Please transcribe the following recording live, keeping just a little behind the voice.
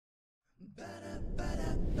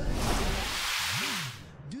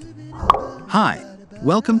Hi,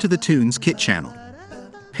 welcome to the Tunes Kit channel.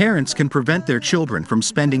 Parents can prevent their children from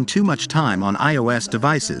spending too much time on iOS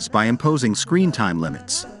devices by imposing screen time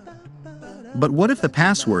limits. But what if the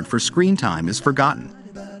password for screen time is forgotten?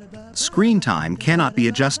 Screen time cannot be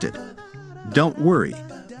adjusted. Don't worry.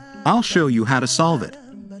 I'll show you how to solve it.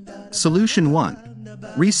 Solution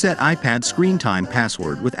 1. Reset iPad screen time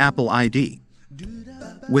password with Apple ID.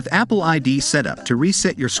 With Apple ID set up to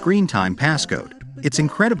reset your screen time passcode, it's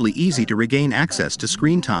incredibly easy to regain access to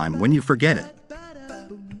screen time when you forget it.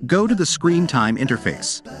 Go to the Screen Time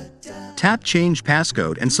interface. Tap Change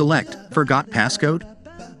Passcode and select Forgot Passcode.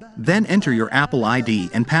 Then enter your Apple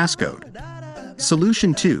ID and passcode.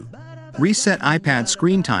 Solution 2. Reset iPad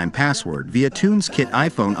screen time password via Tunes Kit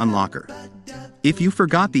iPhone Unlocker. If you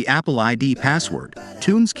forgot the Apple ID password,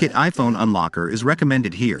 Tunes Kit iPhone Unlocker is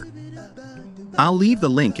recommended here. I'll leave the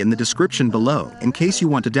link in the description below in case you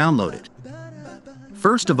want to download it.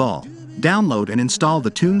 First of all, download and install the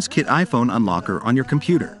Tunes Kit iPhone Unlocker on your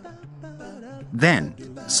computer. Then,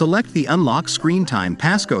 select the Unlock Screen Time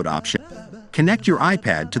Passcode option. Connect your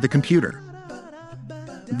iPad to the computer.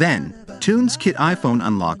 Then, Tunes Kit iPhone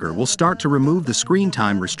Unlocker will start to remove the screen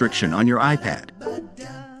time restriction on your iPad.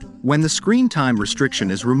 When the screen time restriction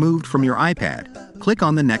is removed from your iPad, click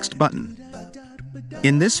on the Next button.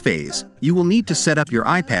 In this phase, you will need to set up your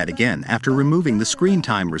iPad again after removing the screen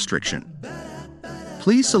time restriction.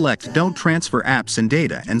 Please select Don't Transfer Apps and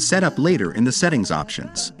Data and Set Up Later in the Settings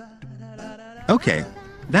options. Okay,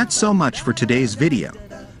 that's so much for today's video.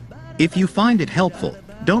 If you find it helpful,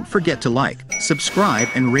 don't forget to like, subscribe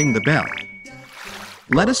and ring the bell.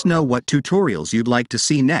 Let us know what tutorials you'd like to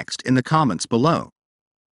see next in the comments below.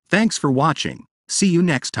 Thanks for watching. See you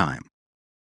next time.